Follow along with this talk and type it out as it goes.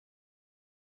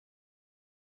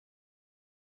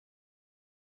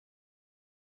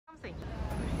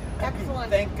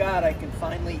Excellent. Thank God I can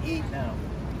finally eat now.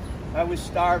 I was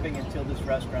starving until this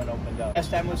restaurant opened up. Last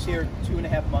time I was here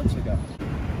 2.5 months ago.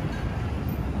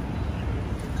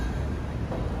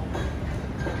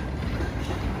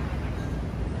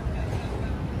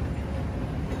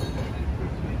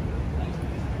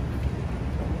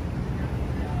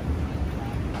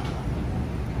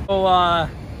 So,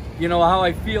 you know, how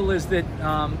I feel is that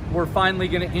we're finally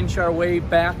going to inch our way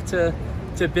back to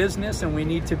business, and we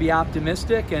need to be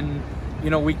optimistic. And, you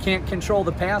know, we can't control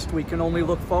the past. We can only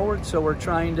look forward. So we're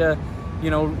trying to, you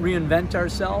know, reinvent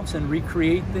ourselves and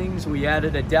recreate things. We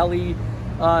added a deli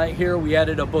here. We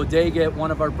added a bodega at one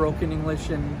of our Broken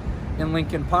English in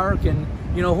Lincoln Park. And,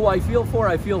 you know, who I feel for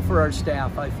our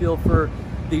staff. I feel for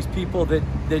these people that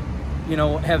you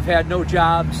know, have had no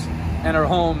jobs and are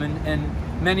home,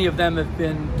 and many of them have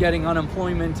been getting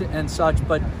unemployment and such.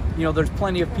 But, you know, there's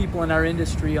plenty of people in our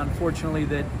industry, unfortunately,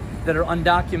 that are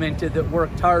undocumented, that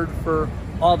worked hard for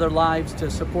all their lives to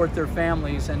support their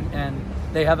families, and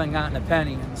they haven't gotten a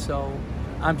penny. And so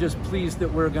I'm just pleased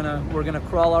that we're gonna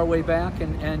crawl our way back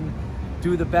and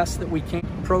do the best that we can.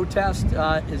 Protest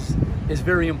is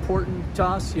very important to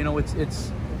us. You know,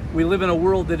 we live in a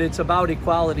world that it's about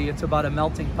equality. It's about a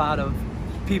melting pot of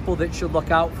people that should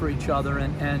look out for each other.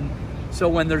 And so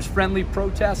when there's friendly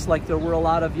protests like there were a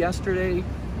lot of yesterday,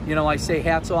 you know, I say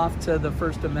hats off to the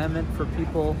First Amendment for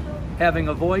people having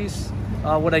a voice.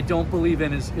 What I don't believe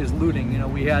in is looting. You know,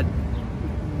 we had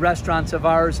restaurants of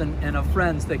ours and of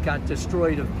friends that got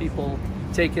destroyed of people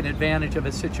taking advantage of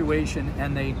a situation,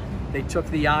 and they took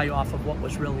the eye off of what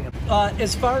was really important.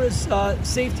 As far as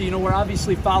safety, you know, we're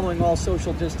obviously following all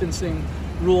social distancing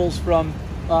rules, from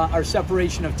our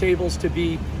separation of tables to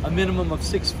be a minimum of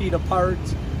 6 feet apart,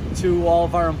 to all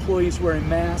of our employees wearing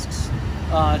masks,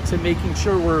 to making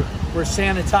sure we're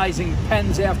sanitizing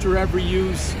pens after every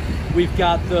use. We've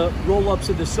got the roll-ups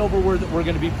of the silverware that we're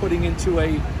going to be putting into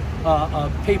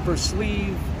a paper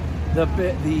sleeve.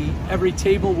 Every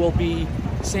table will be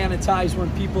sanitized when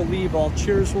people leave. All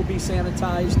chairs will be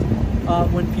sanitized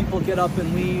when people get up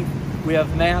and leave. We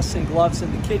have masks and gloves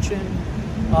in the kitchen.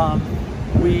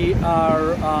 We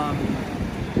are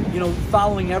you know,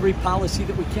 following every policy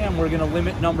that we can. We're going to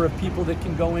limit number of people that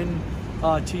can go in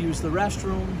to use the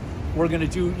restroom. We're going to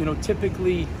do, you know,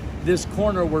 typically this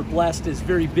corner, we're blessed, is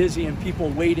very busy, and people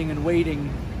waiting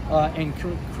and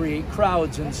create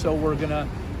crowds. And so we're going to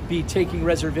be taking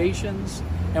reservations,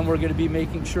 and we're going to be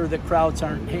making sure that crowds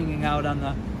aren't hanging out on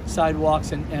the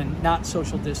sidewalks and not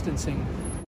social distancing